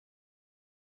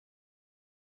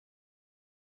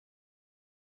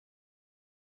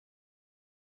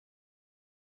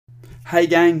Hey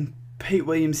gang, Pete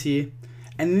Williams here,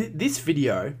 and in this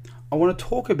video I want to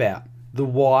talk about the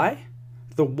why,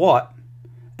 the what,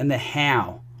 and the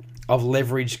how of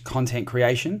leverage content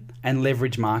creation and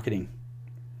leverage marketing.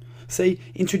 See,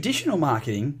 in traditional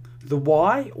marketing, the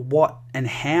why, what, and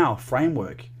how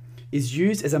framework is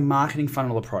used as a marketing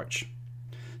funnel approach.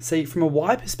 See, from a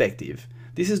why perspective,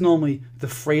 this is normally the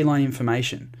free line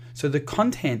information. So the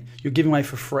content you're giving away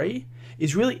for free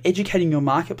is really educating your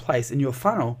marketplace and your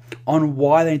funnel on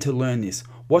why they need to learn this.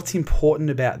 What's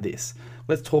important about this?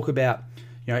 Let's talk about,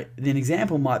 an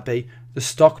example might be the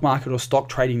stock market or stock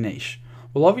trading niche.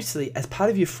 Well, obviously, as part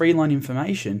of your free line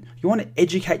information, you want to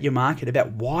educate your market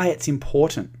about why it's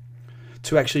important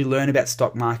to actually learn about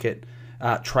stock market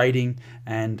trading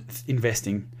and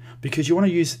investing, because you want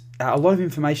to use a lot of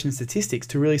information and statistics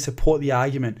to really support the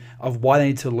argument of why they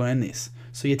need to learn this.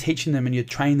 So you're teaching them and you're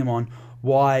training them on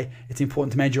why it's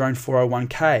important to manage your own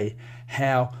 401k,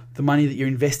 how the money that you're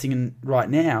investing in right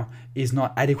now is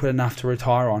not adequate enough to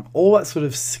retire on. All that sort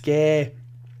of scare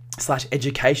 /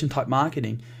 education type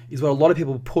marketing is what a lot of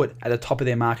people put at the top of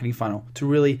their marketing funnel to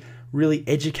really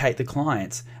educate the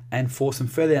clients and force them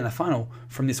further down the funnel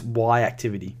from this why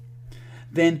activity.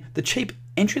 Then the cheap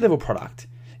entry-level product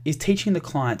is teaching the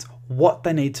clients what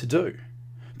they need to do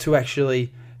to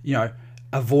actually,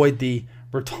 avoid the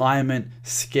retirement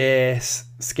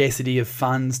scarcity of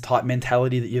funds type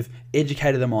mentality that you've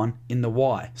educated them on in the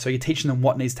why. So you're teaching them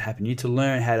what needs to happen. You need to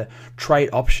learn how to trade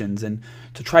options, and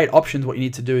to trade options, what you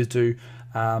need to do is do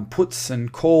puts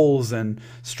and calls and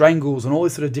strangles and all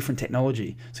this sort of different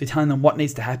technology. So you're telling them what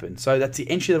needs to happen. So that's the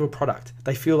entry level product.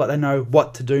 They feel like they know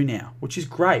what to do now, which is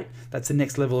great. That's the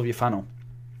next level of your funnel.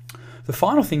 The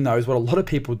final thing though is what a lot of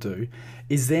people do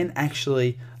is then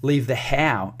actually leave the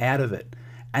how out of it.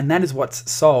 And that is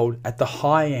what's sold at the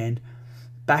high end,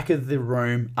 back of the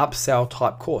room, upsell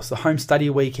type course. The home study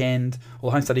weekend or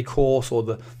the home study course or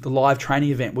the live training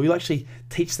event where you actually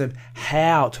teach them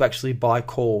how to actually buy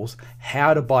calls,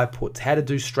 how to buy puts, how to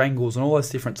do strangles and all those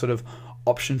different sort of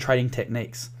option trading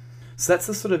techniques. So that's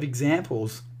the sort of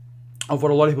examples of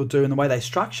what a lot of people do in the way they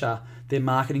structure their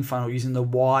marketing funnel using the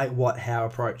why, what, how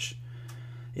approach.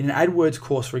 In an AdWords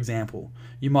course, for example,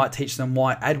 you might teach them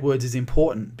why AdWords is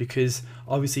important, because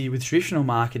obviously with traditional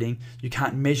marketing, you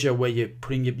can't measure where you're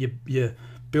putting your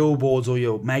billboards or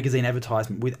your magazine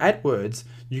advertisement. With AdWords,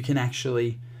 you can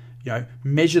actually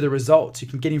measure the results. You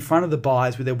can get in front of the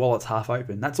buyers with their wallets half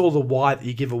open. That's all the why that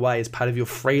you give away as part of your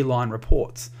free line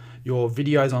reports, your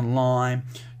videos online,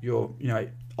 your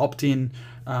opt-in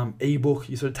ebook.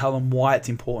 You sort of tell them why it's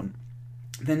important.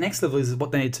 The next level is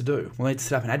what they need to do. Well, they need to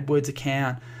set up an AdWords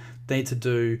account. They need to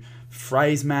do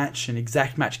phrase match and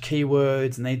exact match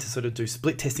keywords, and they need to sort of do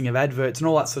split testing of adverts and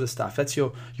all that sort of stuff. That's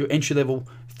your entry level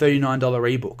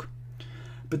 $39 ebook.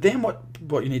 But then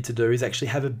what you need to do is actually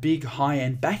have a big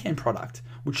high-end back-end product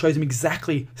which shows them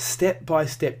exactly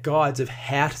step-by-step guides of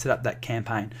how to set up that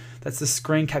campaign. That's the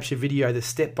screen capture video, the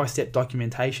step-by-step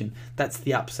documentation. That's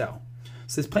the upsell.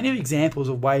 So there's plenty of examples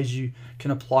of ways you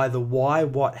can apply the why,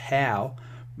 what, how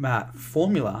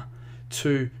formula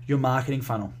to your marketing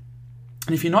funnel.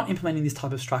 And if you're not implementing this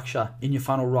type of structure in your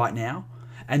funnel right now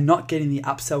and not getting the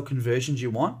upsell conversions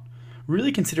you want,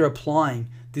 really consider applying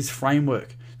this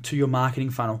framework to your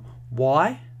marketing funnel.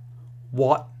 Why,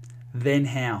 what, then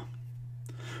how.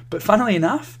 But funnily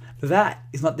enough, that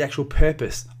is not the actual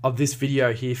purpose of this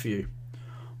video here for you.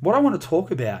 What I want to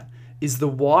talk about is the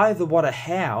why, the what, a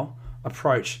how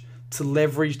approach to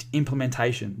leveraged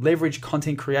implementation, leverage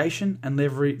content creation, and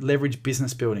leverage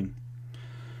business building.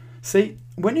 See,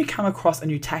 when you come across a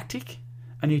new tactic,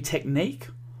 a new technique,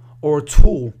 or a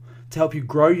tool to help you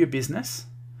grow your business,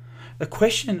 the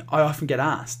question I often get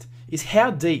asked is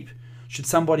how deep should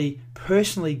somebody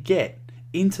personally get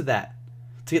into that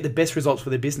to get the best results for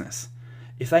their business?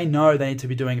 If they know they need to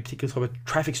be doing a particular type of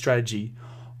traffic strategy,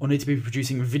 or need to be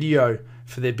producing video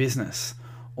for their business,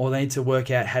 or they need to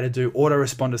work out how to do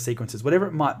autoresponder sequences, whatever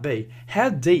it might be, how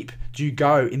deep do you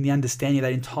go in the understanding of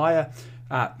that entire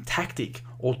tactic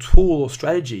or tool or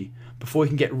strategy before you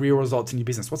can get real results in your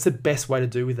business? What's the best way to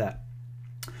do with that?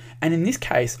 And in this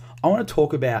case, I want to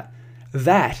talk about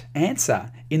that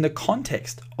answer in the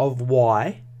context of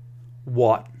why,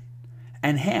 what,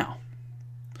 and how.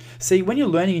 See, when you're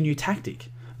learning a new tactic,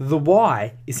 the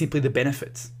why is simply the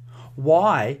benefits.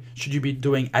 Why should you be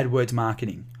doing AdWords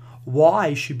marketing?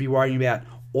 Why should you be worrying about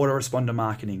autoresponder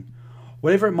marketing?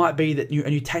 Whatever it might be that a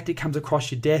new tactic comes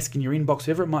across your desk, in your inbox,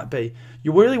 whatever it might be,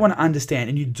 you really want to understand,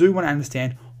 and you do want to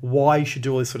understand why you should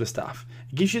do all this sort of stuff.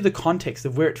 It gives you the context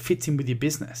of where it fits in with your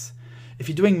business. If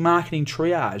you're doing marketing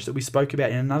triage that we spoke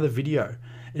about in another video,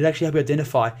 It actually helps you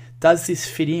identify, does this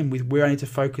fit in with where I need to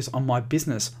focus on my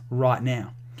business right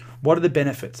now? What are the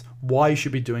benefits? Why you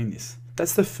should be doing this?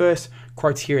 That's the first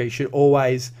criteria you should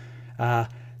always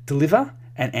deliver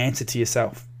and answer to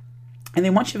yourself. And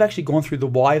then once you've actually gone through the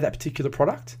why of that particular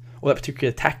product or that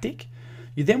particular tactic,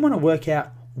 you then want to work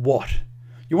out what.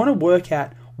 You want to work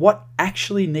out what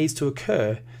actually needs to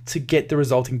occur to get the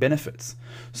resulting benefits.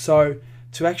 So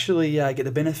to actually get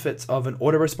the benefits of an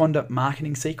autoresponder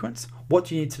marketing sequence, what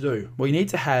do you need to do? Well, you need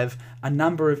to have a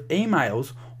number of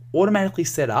emails automatically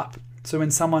set up so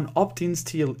when someone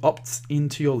opts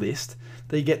into your list,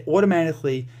 they get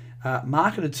automatically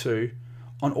marketed to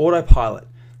on autopilot.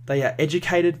 They are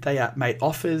educated, they are made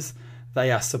offers,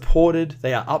 they are supported,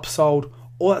 they are upsold,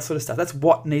 all that sort of stuff. That's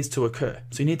what needs to occur.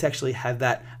 So you need to actually have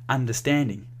that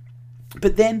understanding.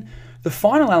 But then the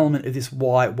final element of this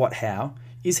why, what, how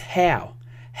is how.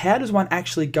 How does one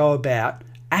actually go about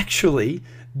actually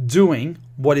doing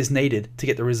what is needed to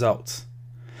get the results?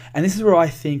 And this is where I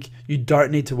think you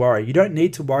don't need to worry. You don't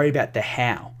need to worry about the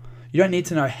how. You don't need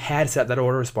to know how to set up that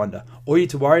autoresponder. All you need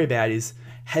to worry about is,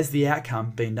 has the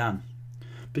outcome been done?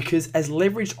 Because as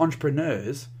leveraged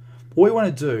entrepreneurs, all we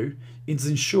want to do is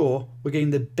ensure we're getting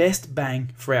the best bang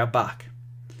for our buck.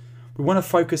 We want to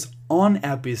focus on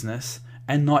our business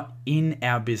and not in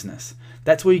our business.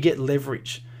 That's where you get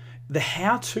leverage. The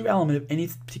how-to element of any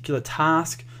particular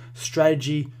task,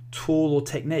 strategy, tool, or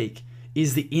technique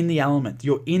is the in the element.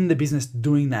 You're in the business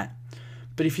doing that.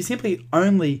 But if you're simply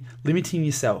only limiting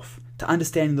yourself to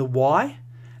understanding the why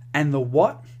and the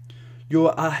what,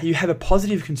 you have a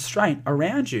positive constraint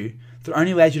around you that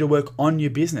only allows you to work on your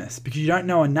business because you don't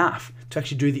know enough to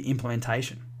actually do the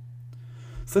implementation.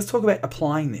 So let's talk about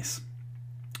applying this.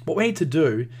 What we need to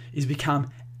do is become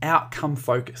outcome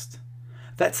focused.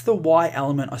 That's the why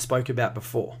element I spoke about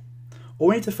before. All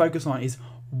we need to focus on is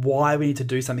why we need to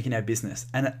do something in our business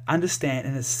and understand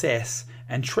and assess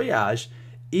and triage,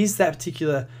 is that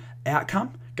particular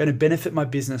outcome going to benefit my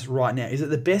business right now? Is it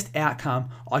the best outcome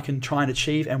I can try and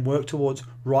achieve and work towards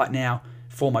right now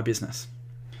for my business?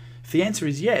 If the answer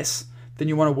is yes, then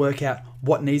you want to work out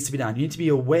what needs to be done. You need to be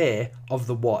aware of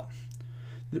the what.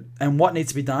 And what needs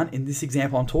to be done in this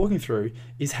example I'm talking through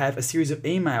is have a series of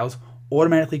emails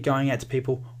automatically going out to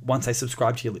people once they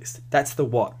subscribe to your list. That's the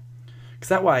what. Because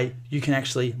that way you can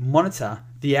actually monitor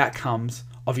the outcomes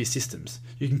of your systems.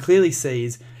 You can clearly see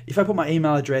is, if I put my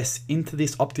email address into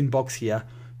this opt-in box here,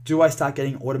 do I start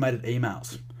getting automated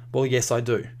emails? Well, yes, I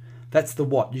do. That's the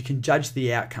what. You can judge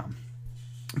the outcome.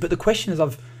 But the question, as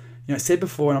I've said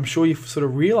before, and I'm sure you're sort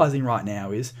of realizing right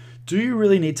now, is, do you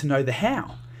really need to know the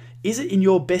how? Is it in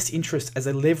your best interest as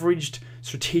a leveraged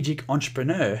strategic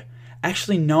entrepreneur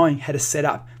actually knowing how to set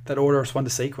up that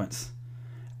autoresponder sequence?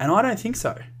 And I don't think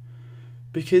so,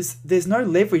 because there's no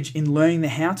leverage in learning the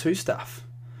how-to stuff.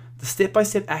 The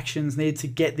step-by-step actions needed to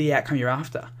get the outcome you're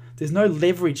after. There's no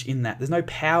leverage in that. There's no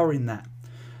power in that.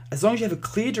 As long as you have a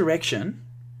clear direction,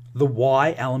 the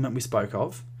why element we spoke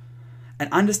of,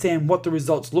 and understand what the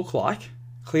results look like,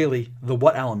 clearly the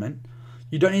what element,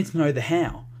 you don't need to know the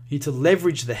how. You need to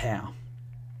leverage the how.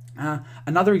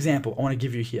 Another example I want to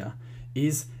give you here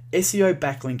is SEO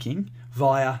backlinking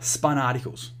via spun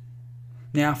articles.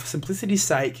 Now, for simplicity's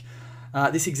sake,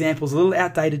 this example is a little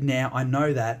outdated now, I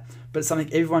know that, but it's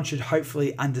something everyone should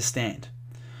hopefully understand.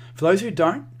 For those who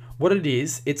don't, what it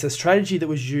is, it's a strategy that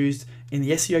was used in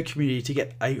the SEO community to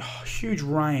get a huge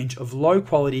range of low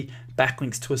quality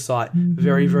backlinks to a site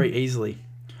very, very easily.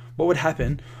 What would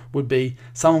happen would be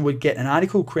someone would get an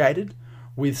article created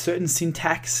with certain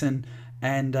syntax and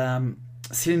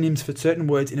synonyms for certain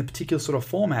words in a particular sort of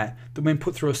format that when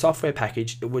put through a software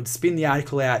package, it would spin the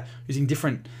article out using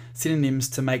different synonyms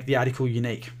to make the article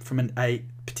unique from a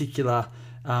particular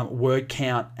word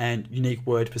count and unique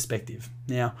word perspective.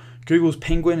 Now, Google's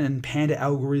Penguin and Panda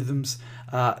algorithms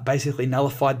basically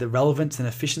nullified the relevance and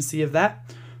efficiency of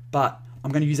that, but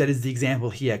I'm going to use that as the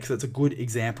example here because it's a good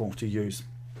example to use.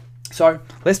 So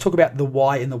let's talk about the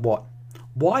why and the what.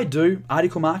 Why do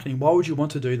article marketing? Why would you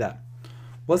want to do that?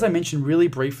 Well, as I mentioned really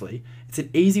briefly, it's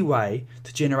an easy way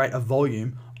to generate a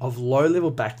volume of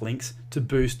low-level backlinks to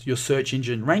boost your search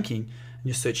engine ranking and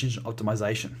your search engine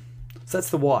optimization. So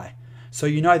that's the why. So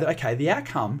you know that, okay, the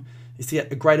outcome is to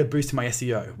get a greater boost in my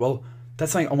SEO. Well,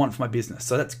 that's something I want for my business.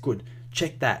 So that's good.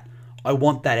 Check that. I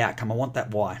want that outcome. I want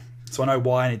that why. So I know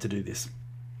why I need to do this.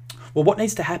 Well, what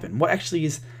needs to happen? What actually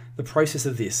is the process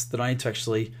of this that I need to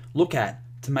actually look at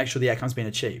to make sure the outcome's been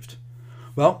achieved?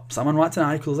 Well, someone writes an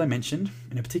article, as I mentioned,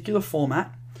 in a particular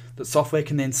format that software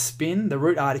can then spin the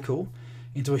root article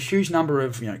into a huge number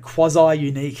of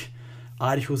quasi-unique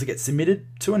articles that get submitted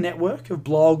to a network of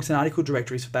blogs and article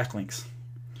directories for backlinks.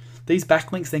 These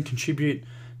backlinks then contribute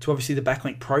to obviously the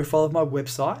backlink profile of my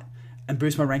website and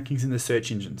boost my rankings in the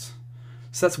search engines.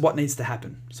 So that's what needs to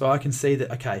happen. So I can see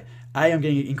that, okay, A, I'm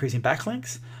getting an increase in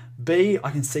backlinks. B, I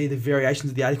can see the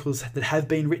variations of the articles that have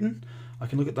been written. I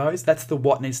can look at those. That's the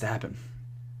what needs to happen.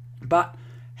 But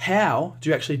how do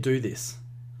you actually do this?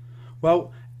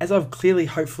 Well, as I've clearly,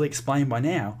 hopefully explained by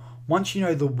now, once you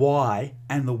know the why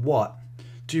and the what,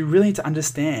 do you really need to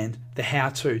understand the how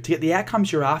to get the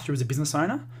outcomes you're after as a business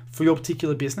owner for your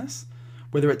particular business,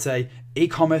 whether it's a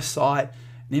e-commerce site,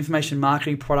 an information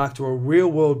marketing product, or a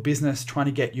real-world business trying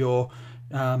to get your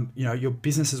your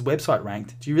business's website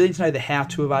ranked. Do you really need to know the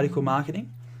how-to of article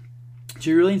marketing? Do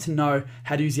you really need to know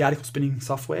how to use the article spinning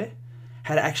software?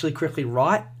 How to actually correctly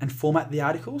write and format the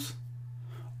articles?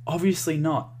 Obviously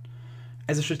not.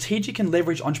 As a strategic and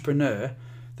leverage entrepreneur,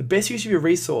 the best use of your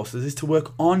resources is to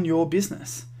work on your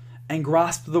business and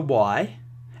grasp the why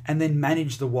and then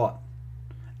manage the what.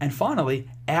 And finally,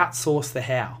 outsource the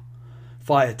how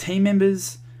via team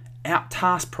members,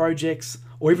 out-task projects,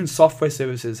 or even software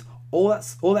services. All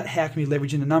that how can be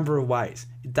leveraged in a number of ways.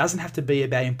 It doesn't have to be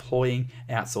about employing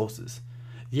outsourcers.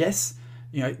 Yes,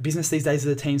 business these days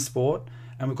is a team sport,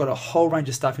 and we've got a whole range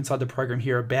of stuff inside the program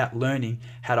here about learning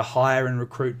how to hire and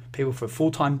recruit people for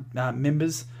full-time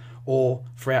members or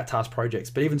for out-task projects.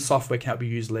 But even software can help you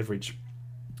use leverage.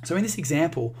 So in this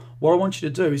example, what I want you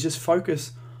to do is just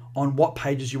focus on what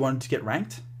pages you wanted to get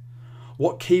ranked,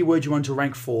 what keywords you want to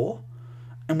rank for,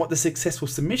 and what the successful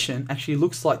submission actually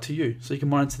looks like to you so you can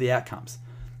monitor the outcomes.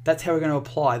 That's how we're going to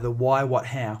apply the why, what,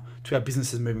 how to our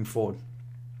businesses moving forward.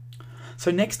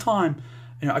 So next time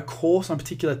a course on a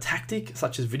particular tactic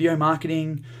such as video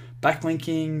marketing,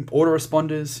 backlinking,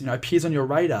 autoresponders appears on your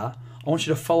radar, I want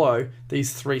you to follow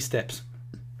these 3 steps.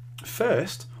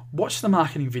 First, watch the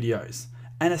marketing videos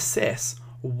and assess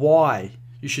why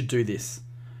you should do this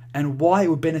and why it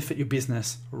would benefit your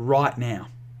business right now.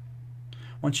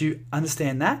 Once you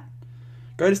understand that,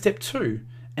 go to step 2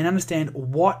 and understand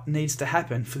what needs to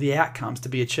happen for the outcomes to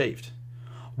be achieved.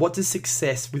 What does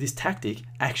success with this tactic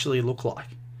actually look like?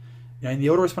 In the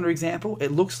autoresponder example,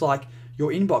 it looks like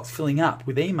your inbox filling up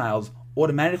with emails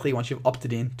automatically once you've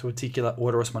opted in to a particular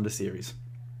autoresponder series.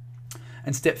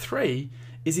 And step 3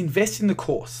 is invest in the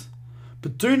course,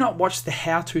 but do not watch the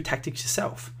how-to tactics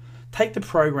yourself. Take the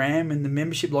program and the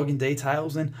membership login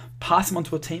details and pass them on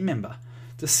to a team member.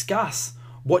 Discuss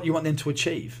what you want them to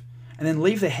achieve, and then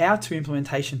leave the how-to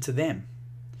implementation to them.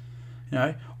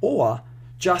 Or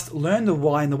just learn the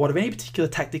why and the what of any particular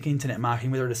tactic in internet marketing,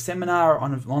 whether it's a seminar,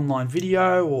 on an online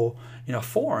video, or a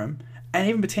forum, and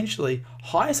even potentially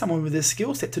hire someone with a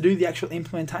skill set to do the actual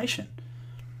implementation.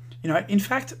 In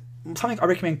fact, something I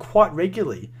recommend quite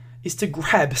regularly is to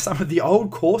grab some of the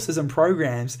old courses and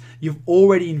programs you've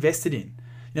already invested in.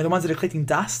 The ones that are collecting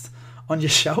dust on your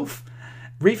shelf.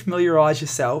 Refamiliarize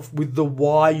yourself with the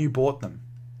why you bought them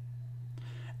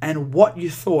and what you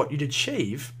thought you'd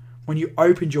achieve when you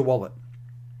opened your wallet.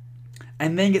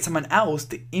 And then get someone else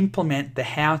to implement the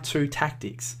how-to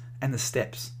tactics and the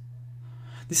steps.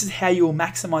 This is how you will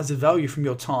maximize the value from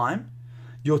your time,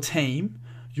 your team,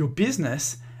 your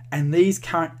business, and these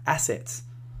current assets.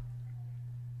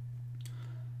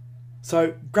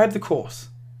 So grab the course,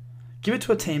 give it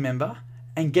to a team member,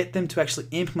 and get them to actually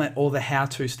implement all the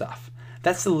how-to stuff.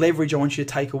 That's the leverage I want you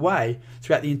to take away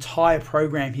throughout the entire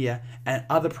program here and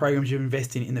other programs you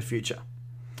invest in the future.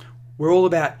 We're all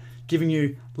about giving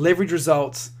you leverage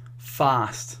results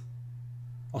fast.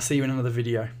 I'll see you in another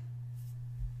video.